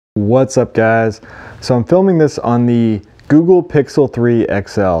What's up, guys? So I'm filming this on the Google Pixel 3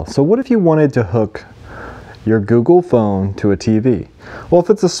 XL. So what if you wanted to hook your Google phone to a TV? Well, if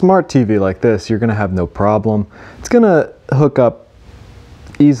it's a smart TV like this, you're gonna have no problem. It's gonna hook up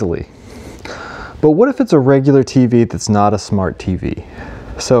easily. But what if it's a regular TV that's not a smart TV?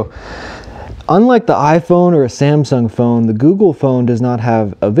 So unlike the iPhone or a Samsung phone, the Google phone does not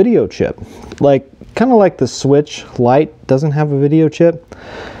have a video chip. Kind of like the Switch Lite doesn't have a video chip.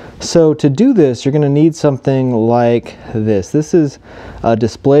 So to do this, you're going to need something like this. This is a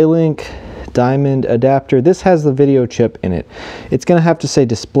DisplayLink Diamond adapter. This has the video chip in it. It's going to have to say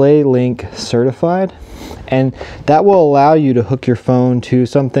DisplayLink certified, and that will allow you to hook your phone to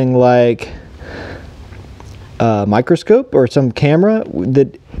something like a microscope or some camera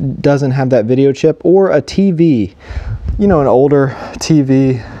that doesn't have that video chip, or a TV, you know, an older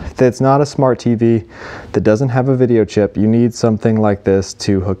TV that's not a smart TV, that doesn't have a video chip. You need something like this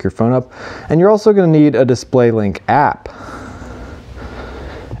to hook your phone up. And you're also going to need a DisplayLink app.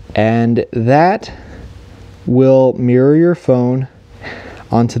 And that will mirror your phone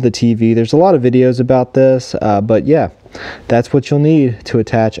onto the TV. There's a lot of videos about this, but yeah, that's what you'll need to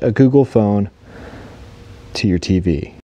attach a Google phone to your TV.